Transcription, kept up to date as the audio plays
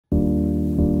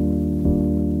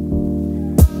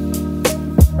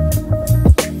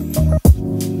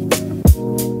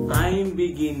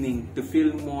me to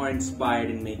feel more inspired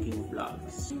in making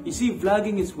vlogs. You see,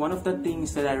 vlogging is one of the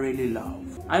things that I really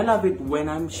love. I love it when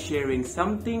I'm sharing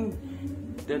something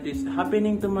that is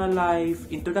happening to my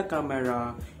life into the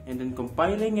camera and then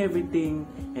compiling everything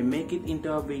and make it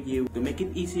into a video to make it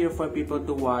easier for people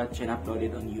to watch and upload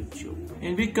it on YouTube.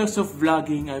 And because of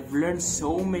vlogging, I've learned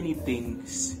so many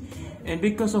things. And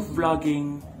because of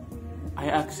vlogging, I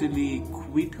actually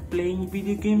quit playing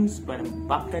video games, but I'm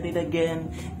back at it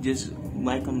again. Just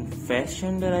my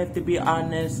confession that I have to be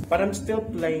honest. But I'm still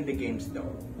playing the games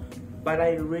though. But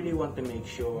I really want to make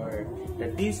sure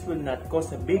that this will not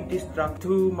cause a big distract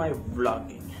to my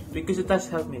vlogging. Because it has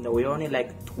helped me. Now we only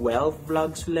like 12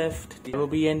 vlogs left. I will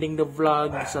be ending the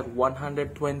vlog. It's at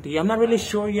 120. I'm not really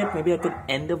sure yet. Maybe I could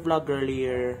end the vlog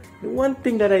earlier. The one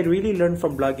thing that I really learned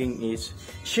from vlogging is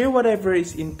share whatever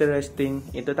is interesting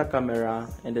into the camera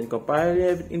and then compile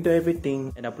it into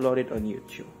everything and upload it on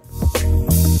YouTube.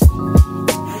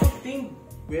 I think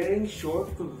wearing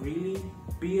shorts could really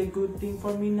be a good thing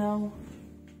for me now.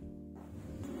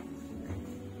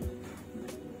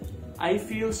 I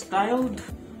feel styled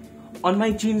on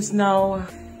my jeans now.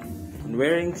 I'm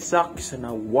wearing socks in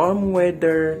a warm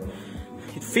weather.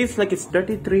 It feels like it's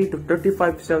 33 to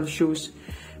 35 Celsius,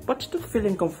 but still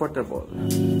feeling comfortable.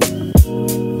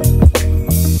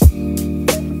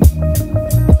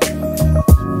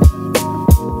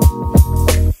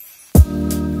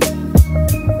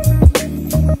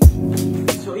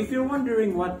 So if you're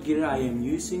wondering what gear I am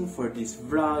using for these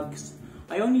vlogs,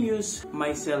 I only use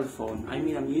my cell phone. I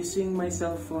mean, I'm using my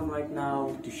cell phone right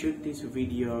now to shoot these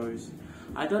videos.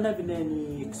 I don't have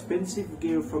any expensive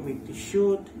gear for me to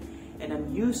shoot, and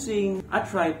I'm using a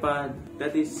tripod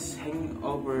that is hanging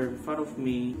over in front of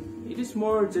me. It is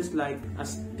more just like a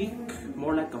stick,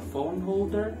 more like a phone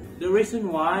holder. The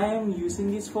reason why I'm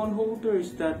using this phone holder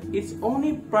is that it's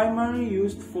only primarily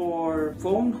used for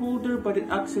phone holder, but it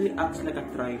actually acts like a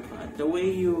tripod. The way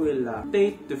you will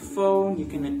rotate the phone, you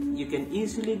can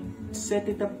easily set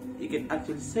it up. You can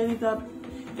actually set it up,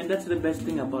 and that's the best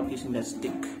thing about using the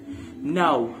stick.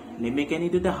 Now, let me get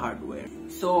into the hardware.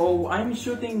 So I'm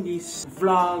shooting this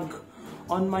vlog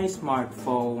on my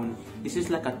smartphone. This is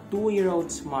like a 2-year-old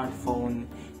smartphone.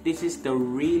 This is the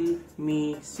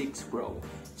Realme 6 Pro.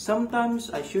 Sometimes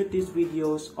I shoot these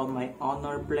videos on my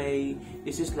Honor Play.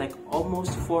 This is like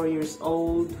almost 4 years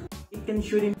old. It can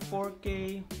shoot in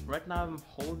 4K. Right now I'm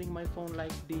holding my phone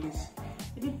like this,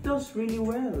 and it does really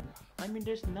well. I mean,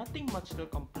 there's nothing much to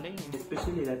complain,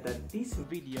 especially that this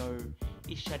video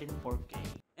is shot in 4K.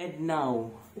 And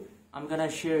now, I'm gonna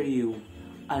share you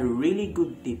a really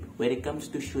good tip when it comes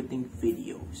to shooting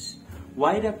videos.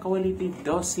 Why the quality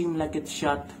does seem like it's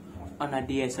shot on a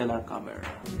DSLR camera.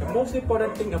 The most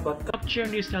important thing about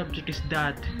capturing this subject is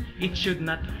that it should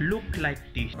not look like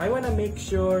this. I want to make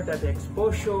sure that the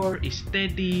exposure is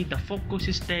steady, the focus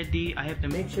is steady. I have to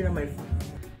make sure my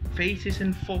face is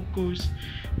in focus,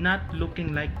 not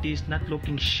looking like this, not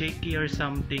looking shaky or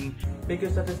something,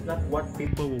 because that is not what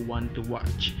people will want to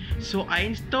watch. So I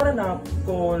installed an app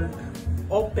called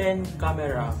Open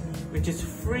Camera, which is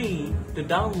free to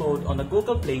download on the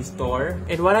Google Play Store.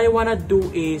 And what I want to do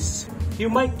is, you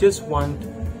might just want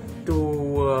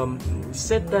to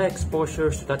set the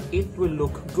exposure so that it will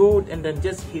look good, and then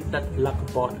just hit that lock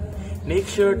button. Make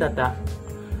sure that the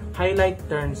highlight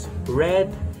turns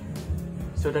red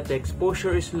so that the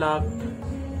exposure is locked,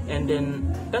 and then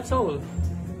that's all.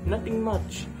 Nothing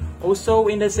much. Also,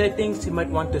 in the settings, you might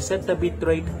want to set the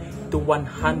bitrate to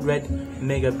 100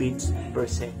 megabits per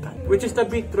second, which is the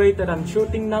bitrate that I'm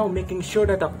shooting now, making sure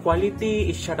that the quality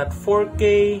is shot at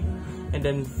 4K, and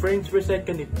then frames per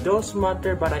second, it does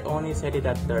matter, but I only set it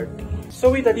at 30.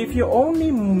 So with that, if you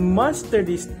only master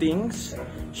these things,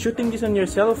 shooting this on your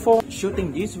cell phone,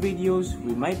 shooting these videos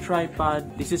with my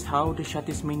tripod, this is how the shot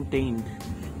is maintained.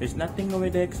 There's nothing wrong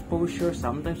with the exposure,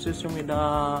 sometimes there's wrong with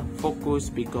the focus,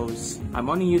 because I'm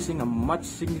only using a much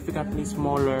significantly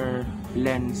smaller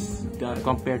lens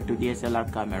compared to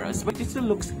DSLR cameras. But it still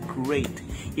looks great.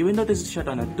 Even though this is shot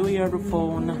on a 2-year-old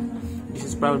phone, this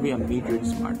is probably a mid-range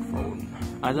smartphone.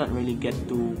 I don't really get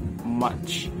too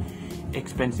much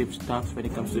expensive stuff when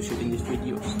it comes to shooting these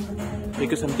videos,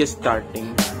 because I'm just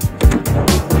starting.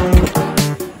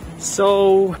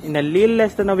 So, in a little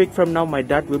less than a week from now, my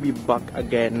dad will be back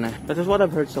again. That is what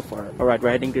I've heard so far. Alright,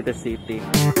 we're heading to the city.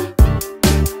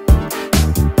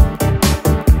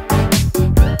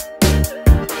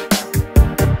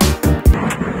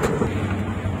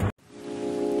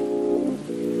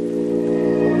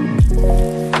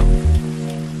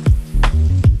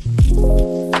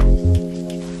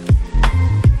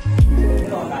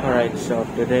 Alright, so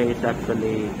today is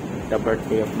actually the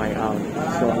birthday of my aunt.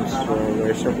 So I'm sure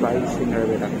we're surprising her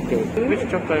with a cake. Which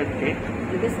chocolate cake?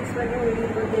 This is one only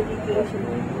for dedication.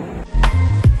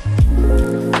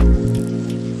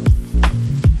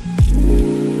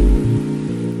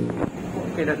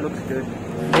 Okay, that looks good.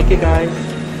 Thank you guys.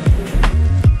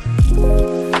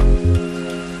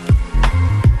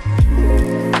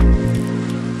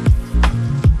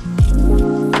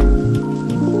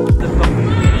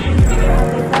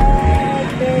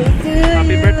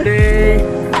 Happy birthday!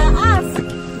 Taas!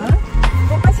 Huh?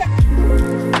 Buka siya.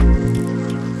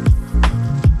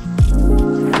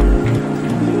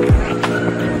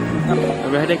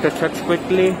 We're heading to church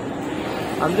quickly.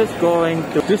 I'm just going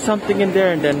to do something in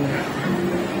there and then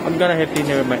I'm gonna have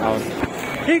dinner with my aunt.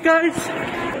 Hey guys!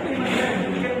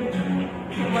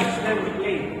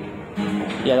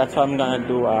 Yeah, that's what I'm gonna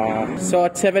do. So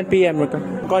at 7 p.m. we're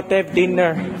going to have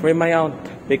dinner with my aunt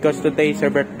because today is her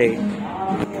birthday.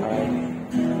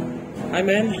 Hi,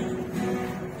 man.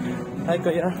 Hi,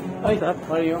 Kuya. Hi, Dad.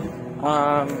 How are you?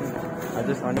 I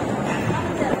just want.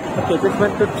 Okay, just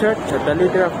went to church. The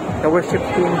leader of the worship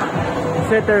team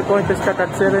said they're going to start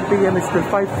at 7 p.m. It's till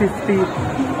 5:50.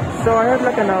 So I have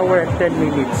like an hour and 10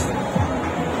 minutes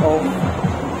of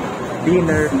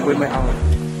dinner with my aunt.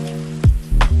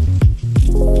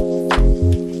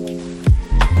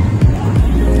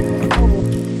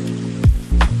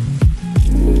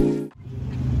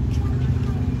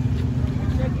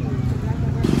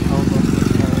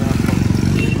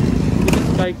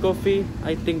 Sky Coffee.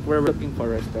 I think we're looking for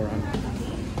a restaurant.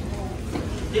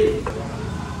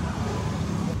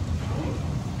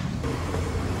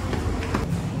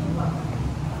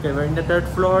 Okay, we're in the 3rd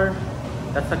floor.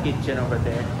 That's the kitchen over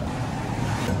there.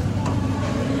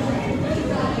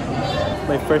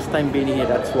 My first time being here,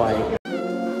 that's why.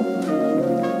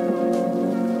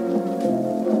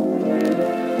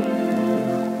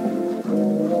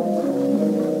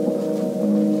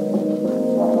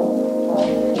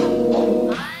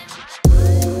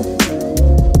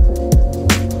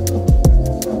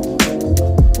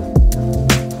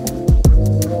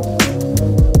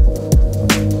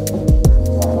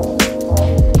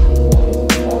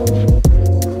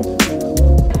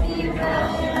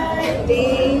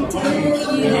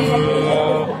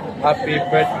 Happy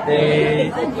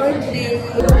birthday!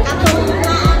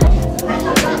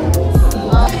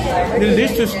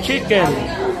 Delicious chicken!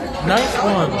 Nice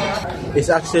one! It's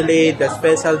actually the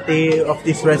specialty of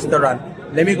this restaurant.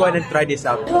 Let me go ahead and try this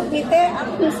out.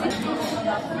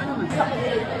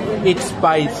 It's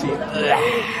spicy.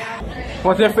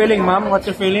 What's your feeling, mom? What's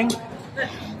your feeling?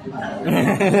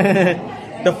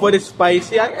 The food is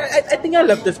spicy. I think I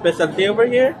love the specialty over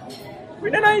here.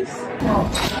 Really nice.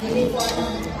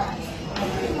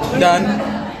 Done.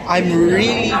 I'm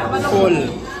really full.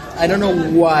 I don't know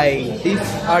why. These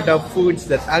are the foods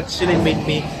that actually made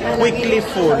me quickly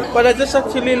full. But I just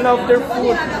actually love their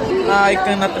food. I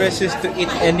cannot resist to eat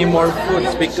any more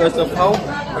foods because of how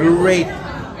great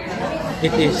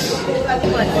it is.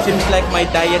 It seems like my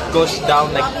diet goes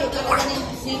down like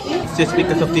just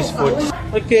because of this food.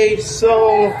 Okay,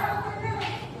 so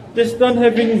just done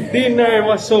having dinner. It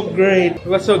was so great. It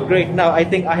was so great. Now I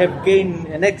think I have gained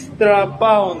an extra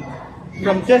pound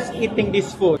from just eating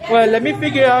this food. Well, let me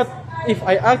figure out if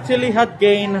I actually had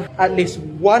gained at least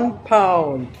 1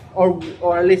 pound or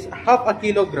at least half a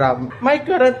kilogram. My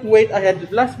current weight I had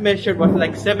last measured was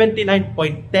like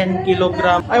 79.10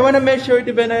 kilograms. I want to measure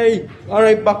it when I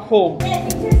arrive back home.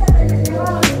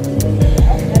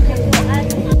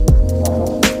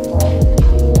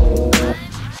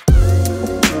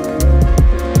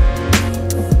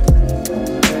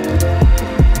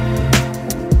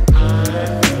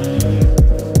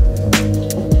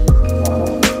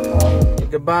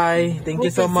 Goodbye. Thank you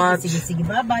so much.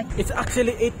 Bye-bye. It's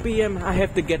actually 8 p.m. I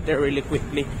have to get there really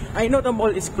quickly. I know the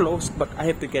mall is closed, but I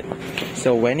have to get.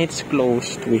 So when it's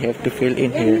closed, we have to fill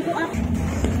in here.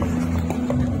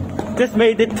 Just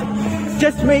made it.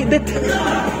 Just made it.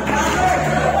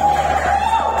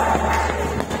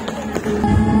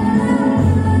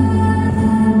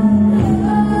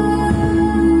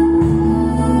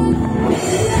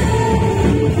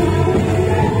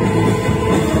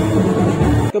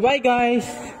 Goodbye, guys.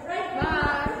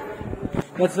 Bye.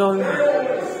 That's all.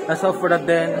 That's all for the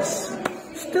dance.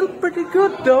 Still pretty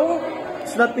good though.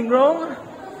 It's nothing wrong.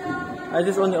 I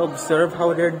just only observe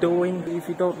how they're doing. If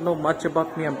you don't know much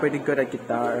about me, I'm pretty good at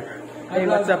guitar. Hey,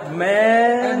 what's up,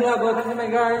 man? Welcome to my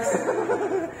guys.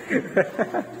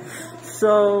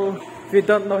 So, if you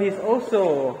don't know, he's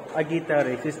also a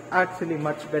guitarist. He's actually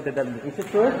much better than me. Is it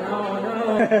true?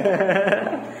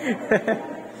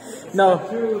 No.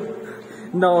 No.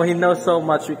 No, he knows so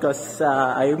much because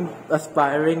I'm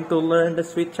aspiring to learn the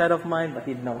sweet side of mine, but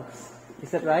he knows.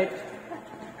 Is that right?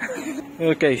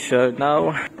 Okay, so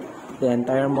now the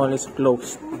entire mall is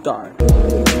closed. Dark.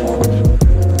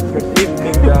 Good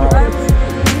evening, guys.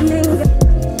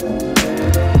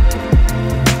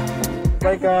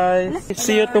 Bye, guys.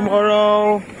 See you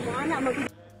tomorrow.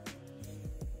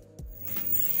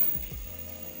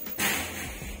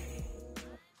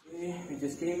 We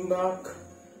just came back.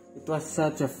 It was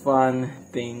such a fun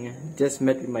thing. Just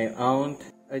met with my aunt.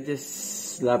 I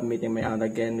just love meeting my aunt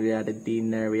again. We had a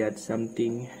dinner, we had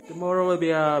something. Tomorrow will be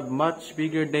a much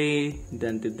bigger day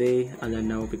than today. I don't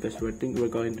know because we're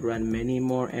going to run many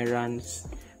more errands.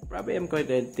 Probably I'm going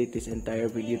to edit this entire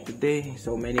video today.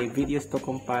 So many videos to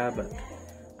compile, but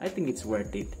I think it's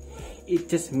worth it. It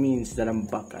just means that I'm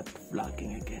back at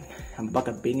vlogging again. I'm back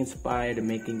at being inspired and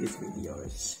making these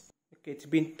videos. Okay, it's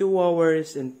been 2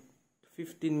 hours and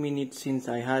 15 minutes since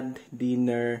I had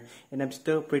dinner and I'm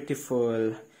still pretty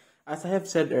full. As I have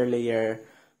said earlier,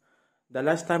 the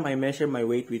last time I measured my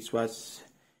weight, which was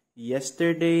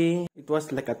yesterday, it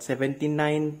was like at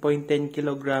 79.10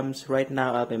 kilograms. Right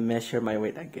now, I'll measure my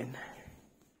weight again.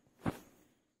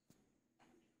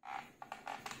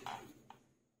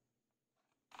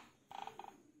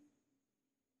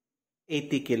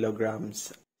 $80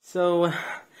 kilograms. So,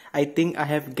 I think I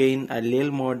have gained a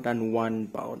little more than 1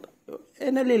 pound.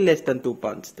 And a little less than 2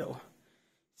 pounds though.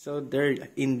 So there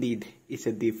indeed is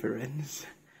a difference.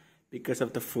 Because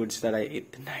of the foods that I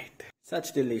ate tonight.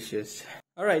 Such delicious.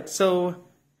 Alright, so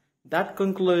that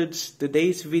concludes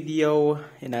today's video.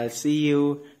 And I'll see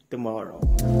you tomorrow.